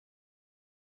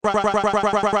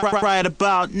Right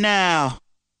about now,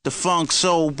 the Funk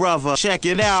Soul Brother. Check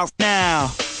it out now,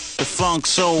 the Funk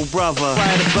Soul Brother.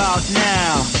 Right about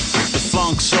now, the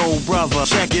Funk Soul Brother.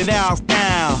 Check it out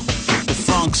now, the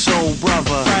Funk Soul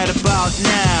Brother. Right about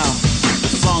now,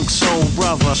 the Funk Soul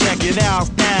Brother. Check it out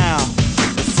now,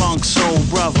 the Funk Soul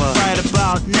Brother. Right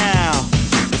about now,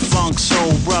 the Funk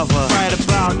Soul Brother. Right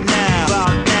about now,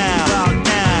 about now, about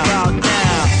now, about now.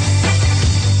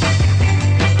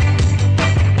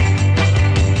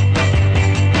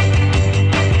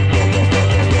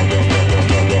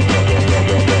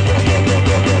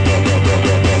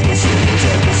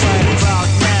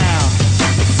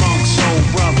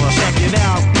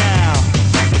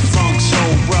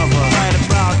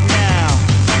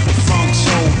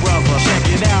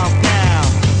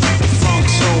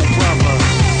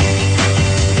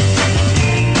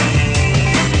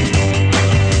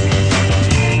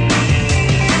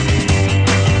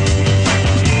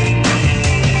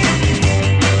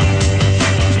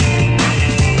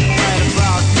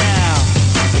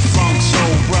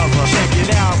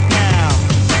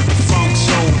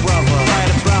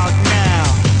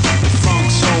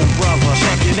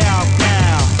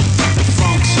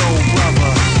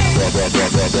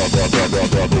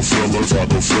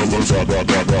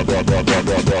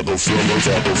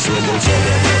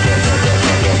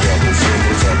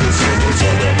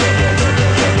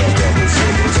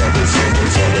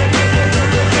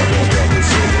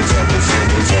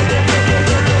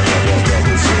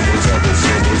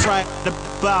 Right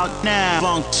about now,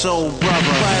 Funk Soul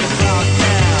Brother. Right about